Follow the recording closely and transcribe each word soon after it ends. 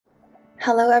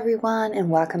Hello, everyone,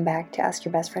 and welcome back to Ask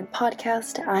Your Best Friend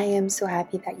podcast. I am so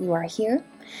happy that you are here.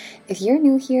 If you're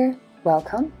new here,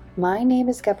 welcome. My name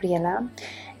is Gabriela,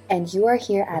 and you are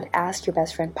here at Ask Your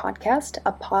Best Friend podcast,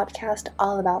 a podcast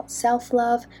all about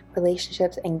self-love,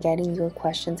 relationships, and getting your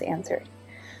questions answered.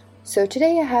 So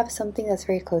today I have something that's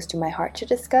very close to my heart to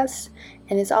discuss,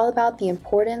 and it's all about the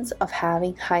importance of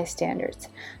having high standards.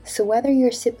 So whether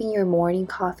you're sipping your morning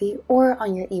coffee or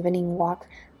on your evening walk,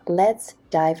 let's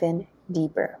dive in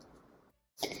deeper.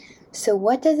 So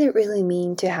what does it really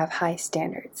mean to have high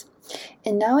standards?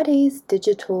 In nowadays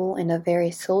digital and a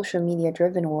very social media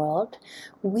driven world,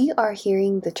 we are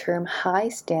hearing the term high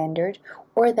standard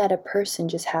or that a person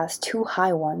just has too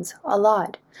high ones a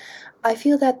lot. I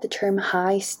feel that the term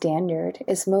high standard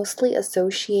is mostly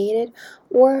associated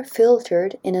or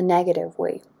filtered in a negative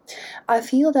way. I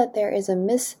feel that there is a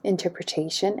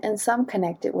misinterpretation and some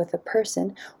connect it with a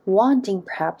person wanting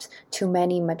perhaps too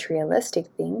many materialistic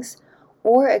things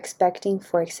or expecting,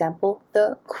 for example,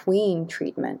 the queen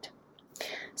treatment.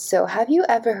 So, have you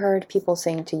ever heard people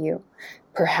saying to you,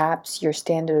 perhaps your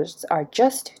standards are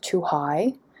just too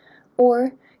high,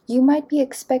 or you might be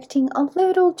expecting a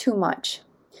little too much?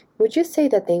 Would you say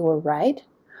that they were right?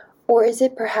 Or is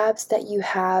it perhaps that you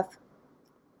have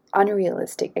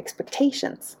unrealistic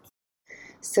expectations?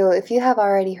 So if you have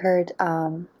already heard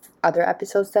other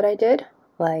episodes that I did,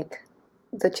 like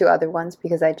the two other ones,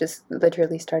 because I just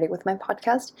literally started with my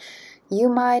podcast, you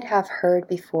might have heard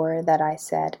before that I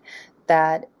said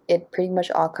that it pretty much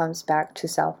all comes back to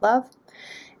self-love.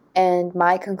 And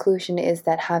my conclusion is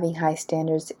that having high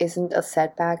standards isn't a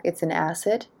setback, it's an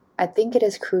asset. I think it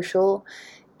is crucial,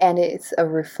 and it's a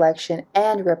reflection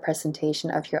and representation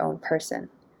of your own person,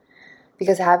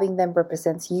 because having them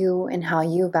represents you and how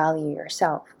you value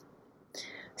yourself.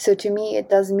 So to me, it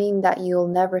does mean that you'll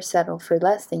never settle for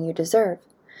less than you deserve.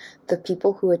 The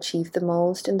people who achieve the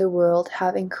most in the world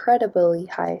have incredibly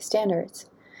high standards.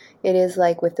 It is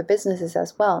like with the businesses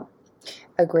as well.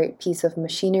 A great piece of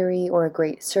machinery or a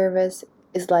great service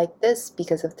is like this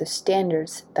because of the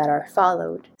standards that are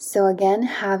followed. So again,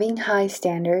 having high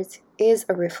standards is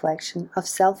a reflection of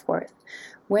self-worth.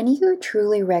 When you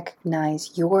truly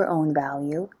recognize your own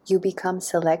value, you become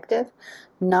selective,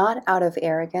 not out of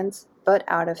arrogance, but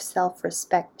out of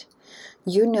self-respect.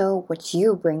 You know what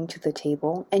you bring to the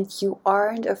table, and you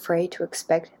aren't afraid to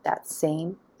expect that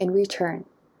same in return.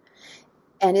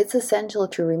 And it's essential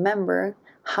to remember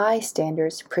high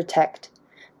standards protect.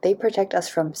 They protect us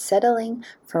from settling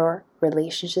for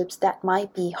relationships that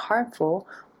might be harmful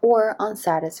or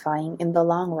unsatisfying in the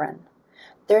long run.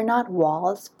 They're not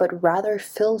walls, but rather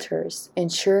filters,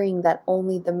 ensuring that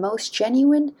only the most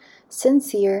genuine,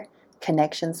 sincere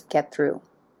connections get through.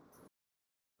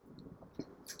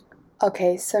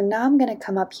 Okay, so now I'm going to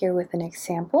come up here with an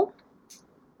example,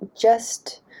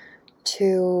 just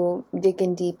to dig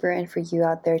in deeper and for you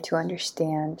out there to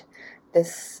understand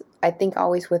this. I think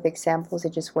always with examples,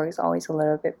 it just works always a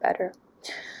little bit better.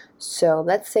 So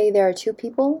let's say there are two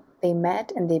people, they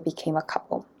met and they became a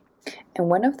couple. And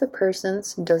one of the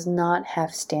persons does not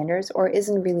have standards or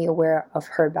isn't really aware of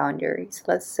her boundaries.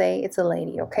 Let's say it's a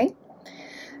lady, okay?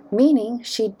 Meaning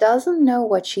she doesn't know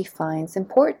what she finds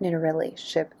important in a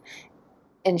relationship,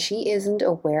 and she isn't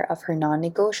aware of her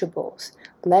non-negotiables.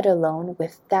 Let alone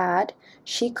with that,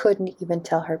 she couldn't even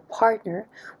tell her partner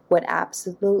what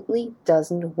absolutely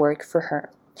doesn't work for her.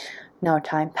 Now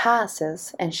time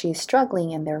passes and she's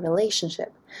struggling in their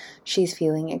relationship. She's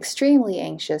feeling extremely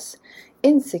anxious,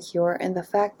 insecure in the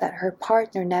fact that her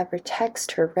partner never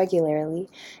texts her regularly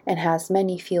and has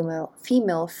many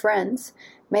female friends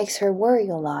makes her worry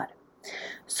a lot.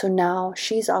 So now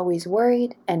she's always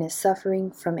worried and is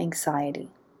suffering from anxiety.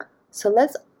 So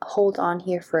let's hold on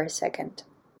here for a second.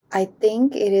 I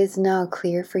think it is now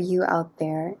clear for you out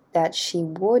there that if she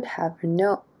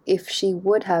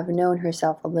would have known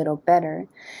herself a little better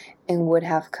and would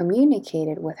have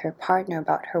communicated with her partner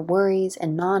about her worries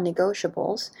and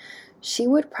non-negotiables, she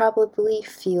would probably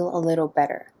feel a little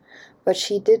better. But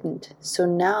she didn't, so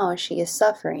now she is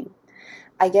suffering.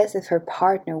 I guess if her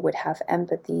partner would have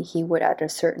empathy, he would at a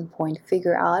certain point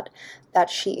figure out that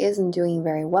she isn't doing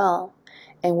very well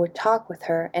and would talk with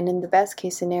her, and in the best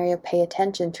case scenario pay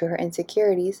attention to her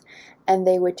insecurities, and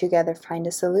they would together find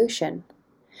a solution.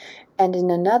 And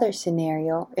in another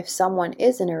scenario, if someone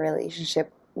is in a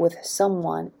relationship with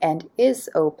someone and is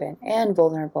open and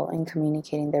vulnerable in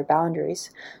communicating their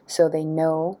boundaries, so they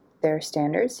know their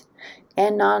standards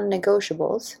and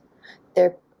non-negotiables,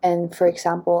 and for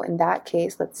example, in that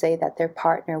case, let's say that their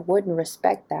partner wouldn't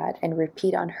respect that and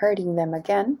repeat on hurting them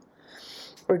again,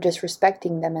 or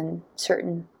disrespecting them in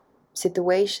certain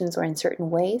situations or in certain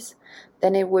ways,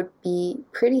 then it would be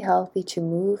pretty healthy to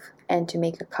move and to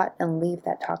make a cut and leave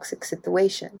that toxic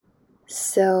situation.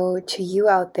 So, to you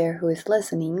out there who is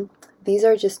listening, these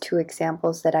are just 2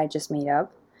 examples that I just made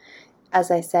up. As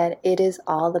I said, it is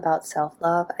all about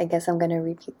self-love. I guess I'm going to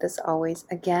repeat this always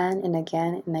again and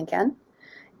again and again.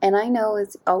 And I know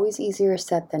it's always easier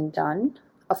said than done.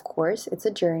 Of course, it's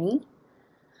a journey.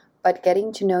 But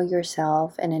getting to know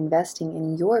yourself and investing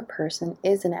in your person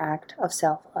is an act of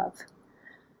self-love.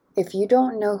 If you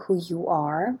don't know who you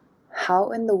are,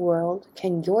 how in the world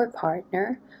can your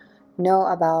partner know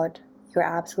about your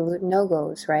absolute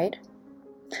no-goes, right?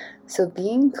 So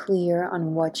being clear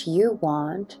on what you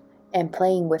want and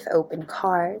playing with open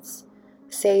cards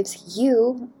saves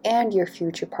you and your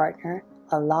future partner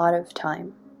a lot of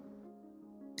time.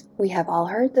 We have all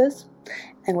heard this,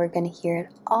 and we're going to hear it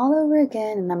all over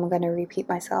again, and I'm going to repeat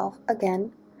myself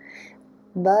again.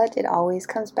 But it always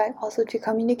comes back also to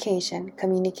communication.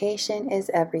 Communication is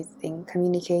everything.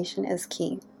 Communication is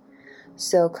key.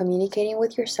 So communicating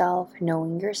with yourself,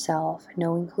 knowing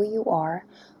who you are,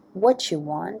 what you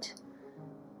want,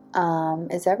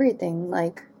 is everything.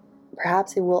 Like,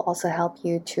 perhaps it will also help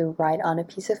you to write on a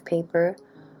piece of paper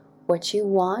what you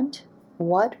want,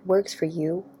 what works for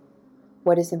you,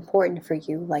 what is important for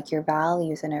you, like your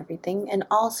values and everything, and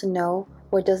also know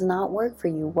what does not work for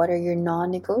you. What are your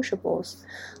non-negotiables?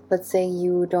 Let's say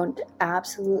you don't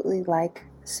absolutely like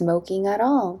smoking at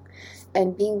all,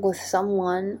 and being with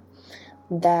someone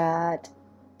that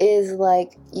is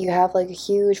like, you have like a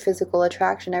huge physical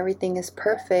attraction, everything is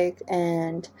perfect,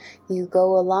 and you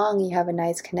go along, you have a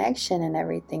nice connection and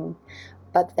everything,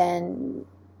 but then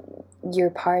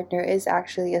your partner is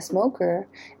actually a smoker,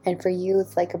 and for you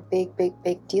it's like a big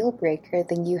deal breaker,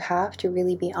 then you have to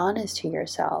really be honest to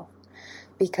yourself,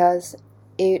 because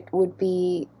it would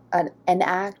be an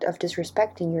act of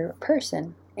disrespecting your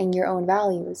person and your own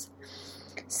values.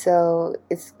 So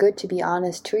it's good to be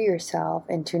honest to yourself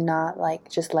and to not like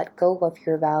just let go of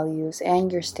your values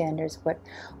and your standards, what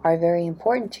are very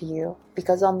important to you,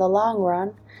 because on the long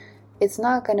run it's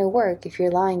not going to work if you're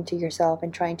lying to yourself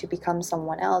and trying to become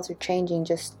someone else or changing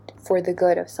just for the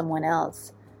good of someone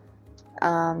else.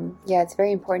 It's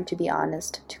very important to be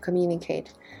honest, to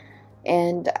communicate.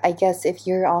 And I guess if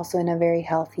you're also in a very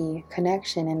healthy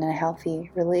connection, in a healthy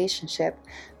relationship,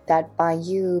 that by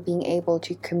you being able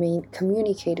to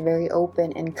communicate very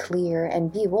open and clear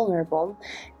and be vulnerable,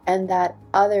 and that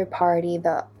other party,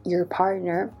 your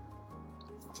partner,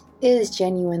 is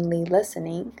genuinely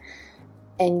listening,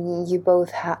 and you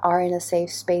both are in a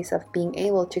safe space of being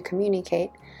able to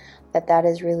communicate, that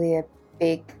is really a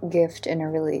big gift in a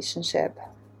relationship.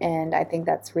 And I think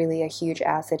that's really a huge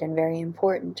asset and very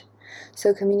important.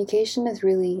 So communication is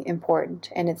really important,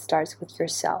 and it starts with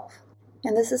yourself.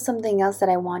 And this is something else that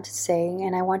I want to say,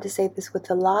 and I want to say this with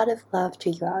a lot of love to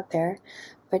you out there.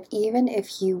 But even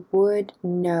if you would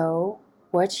know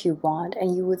what you want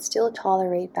and you would still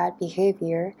tolerate bad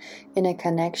behavior in a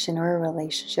connection or a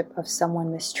relationship of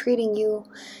someone mistreating you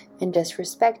and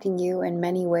disrespecting you in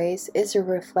many ways, is a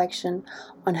reflection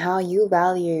on how you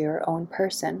value your own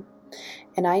person.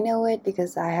 And I know it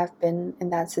because I have been in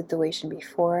that situation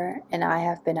before, and I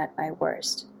have been at my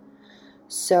worst.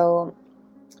 So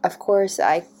of course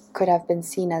I could have been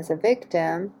seen as a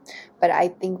victim, but I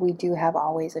think we do have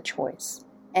always a choice.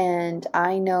 And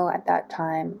I know at that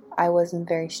time I wasn't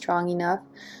very strong enough,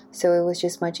 so it was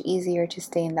just much easier to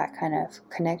stay in that kind of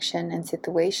connection and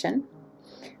situation,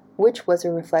 which was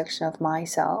a reflection of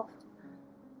myself.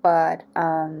 But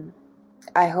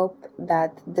I hope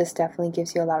that this definitely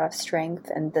gives you a lot of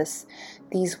strength, and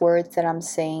these words that I'm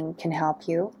saying can help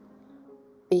you,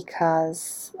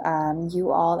 because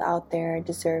you all out there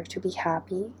deserve to be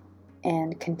happy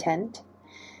and content.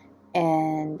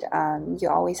 And you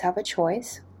always have a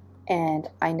choice. And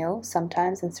I know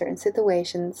sometimes in certain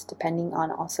situations, depending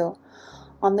on also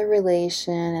on the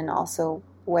relation and also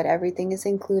what everything is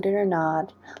included or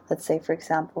not, let's say for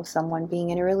example someone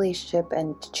being in a relationship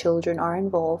and children are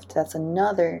involved, that's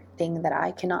another thing that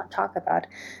I cannot talk about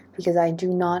because I do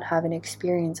not have an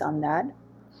experience on that,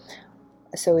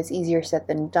 so it's easier said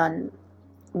than done.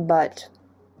 But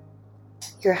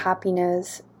your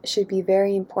happiness should be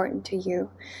very important to you,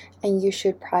 and you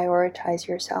should prioritize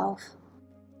yourself.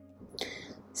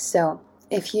 So,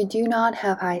 if you do not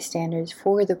have high standards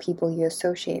for the people you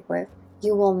associate with,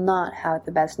 you will not have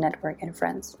the best network and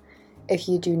friends. If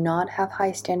you do not have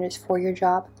high standards for your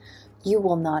job, you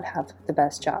will not have the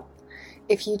best job.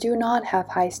 If you do not have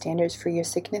high standards for your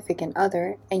significant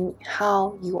other and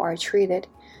how you are treated,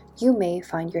 you may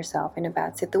find yourself in a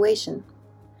bad situation.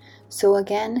 So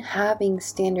again, having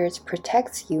standards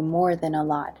protects you more than a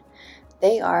lot.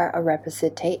 They are a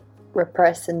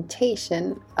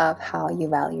representation of how you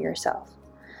value yourself.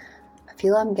 I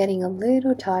feel I'm getting a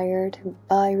little tired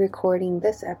by recording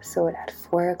this episode at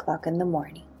 4 o'clock in the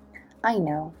morning. I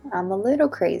know, I'm a little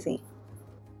crazy.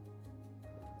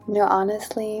 No,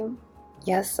 honestly,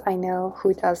 yes, I know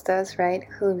who does this, right?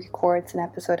 Who records an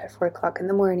episode at 4 o'clock in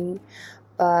the morning.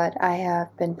 But I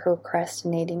have been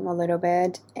procrastinating a little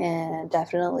bit and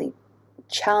definitely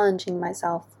challenging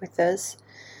myself with this,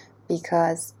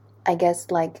 because I guess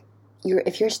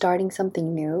if you're starting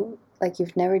something new, like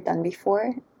you've never done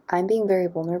before, I'm being very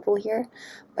vulnerable here,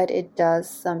 but it does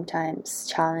sometimes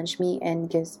challenge me and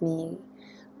gives me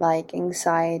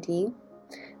anxiety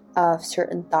of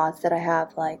certain thoughts that I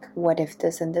have, like what if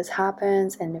this and this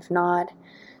happens, and if not.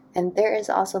 And there is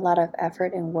also a lot of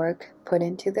effort and work put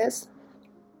into this,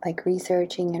 like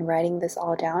researching and writing this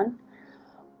all down.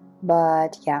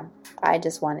 But yeah, I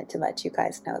just wanted to let you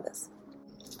guys know this.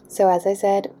 So as I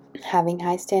said, having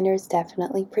high standards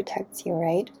definitely protects you,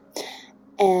 right?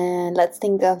 And let's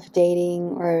think of dating,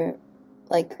 or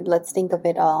let's think of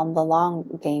it on the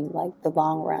long game, like the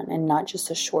long run, and not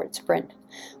just a short sprint.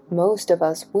 Most of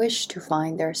us wish to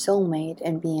find their soulmate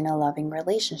and be in a loving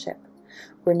relationship.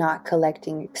 We're not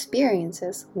collecting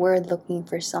experiences, we're looking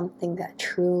for something that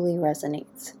truly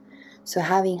resonates. So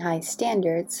having high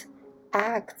standards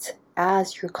acts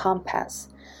as your compass,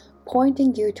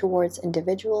 pointing you towards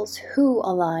individuals who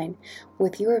align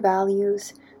with your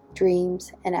values,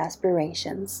 dreams, and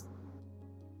aspirations.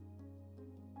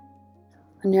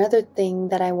 Another thing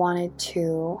that I wanted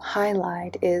to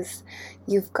highlight is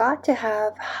you've got to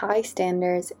have high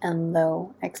standards and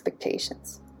low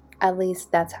expectations. At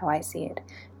least that's how I see it.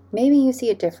 Maybe you see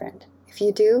it different. If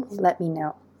you do, let me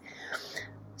know.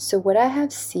 So what I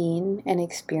have seen and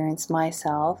experienced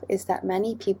myself is that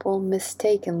many people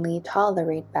mistakenly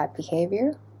tolerate bad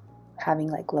behavior,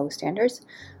 having low standards,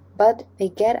 but they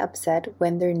get upset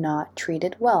when they're not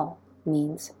treated well,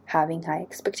 means having high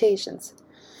expectations.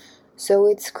 So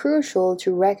it's crucial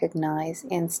to recognize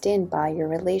and stand by your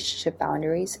relationship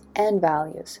boundaries and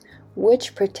values,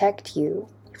 which protect you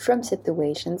from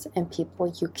situations and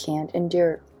people you can't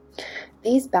endure.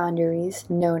 These boundaries,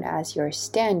 known as your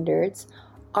standards,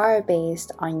 are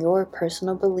based on your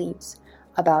personal beliefs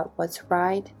about what's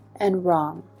right and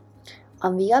wrong.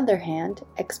 On the other hand,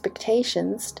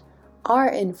 expectations are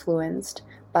influenced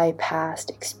by past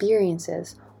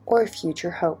experiences or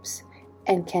future hopes,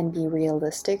 and can be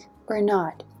realistic or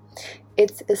not.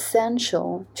 It's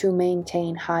essential to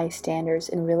maintain high standards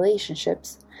in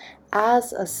relationships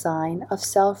as a sign of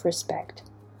self-respect.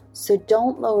 So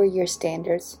don't lower your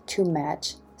standards to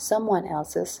match someone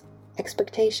else's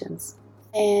expectations.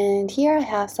 And here I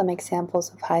have some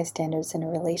examples of high standards in a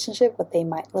relationship, what they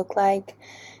might look like.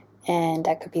 And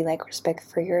that could be respect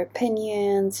for your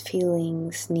opinions,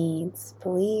 feelings, needs,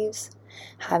 beliefs,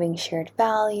 having shared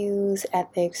values,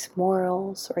 ethics,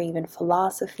 morals, or even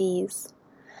philosophies,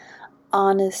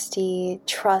 honesty,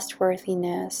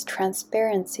 trustworthiness,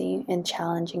 transparency in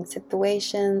challenging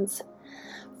situations,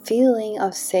 feeling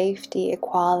of safety,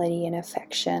 equality, and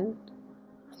affection,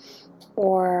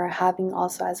 or having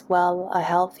also as well a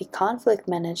healthy conflict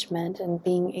management and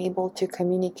being able to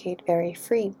communicate very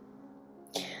free.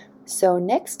 So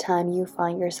next time you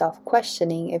find yourself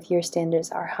questioning if your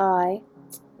standards are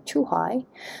too high,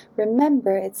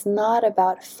 remember it's not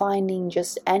about finding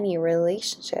just any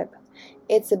relationship.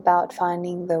 It's about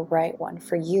finding the right one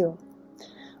for you.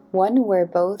 One where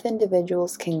both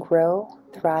individuals can grow,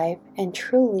 thrive, and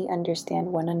truly understand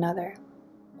one another.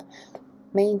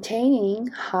 Maintaining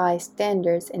high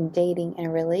standards in dating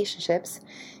and relationships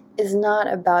is not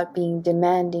about being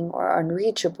demanding or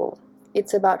unreachable.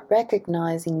 It's about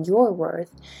recognizing your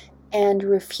worth and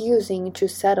refusing to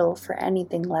settle for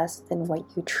anything less than what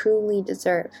you truly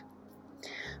deserve.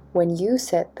 When you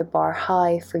set the bar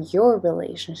high for your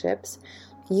relationships,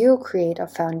 you create a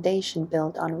foundation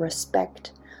built on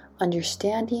respect,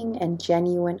 understanding, and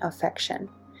genuine affection.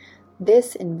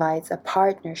 This invites a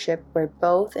partnership where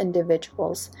both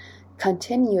individuals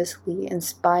continuously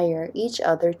inspire each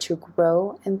other to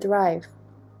grow and thrive.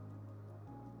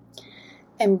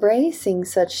 Embracing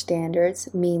such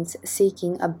standards means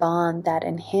seeking a bond that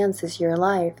enhances your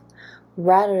life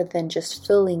rather than just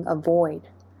filling a void.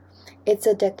 It's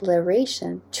a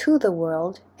declaration to the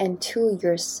world and to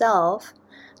yourself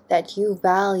that you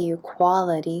value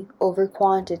quality over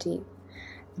quantity,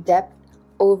 depth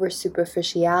over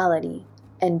superficiality,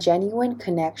 and genuine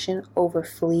connection over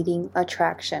fleeting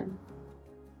attraction.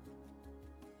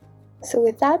 So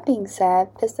with that being said,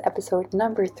 this episode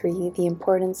number 3, the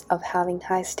importance of having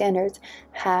high standards,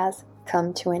 has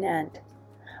come to an end.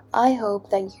 I hope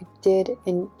that you did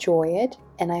enjoy it,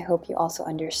 and I hope you also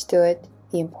understood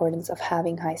the importance of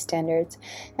having high standards,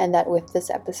 and that with this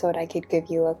episode I could give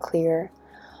you a clear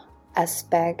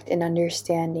aspect in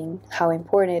understanding how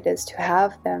important it is to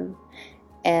have them,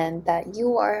 and that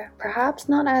you are perhaps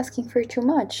not asking for too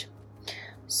much.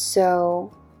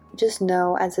 So just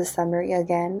know, as a summary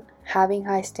again, having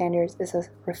high standards is a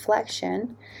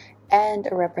reflection and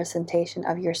a representation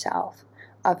of yourself,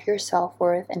 of your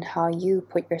self-worth, and how you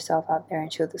put yourself out there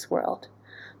into this world.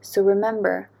 So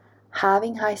remember,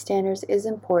 having high standards is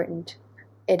important.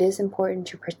 It is important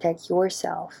to protect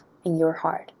yourself and your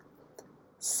heart.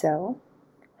 So,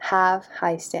 have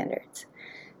high standards.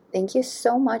 Thank you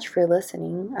so much for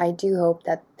listening. I do hope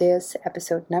that this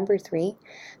episode number 3,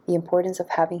 the importance of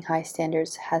having high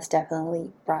standards, has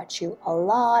definitely brought you a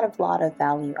lot of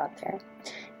value out there.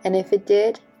 And if it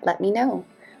did, let me know.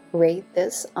 Rate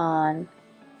this on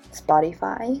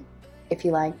Spotify if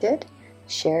you liked it.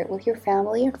 Share it with your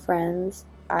family and friends.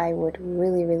 I would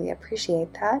really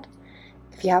appreciate that.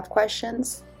 If you have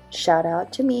questions, shout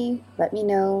out to me. Let me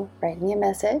know. Write me a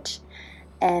message.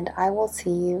 And I will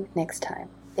see you next time.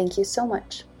 Thank you so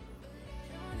much.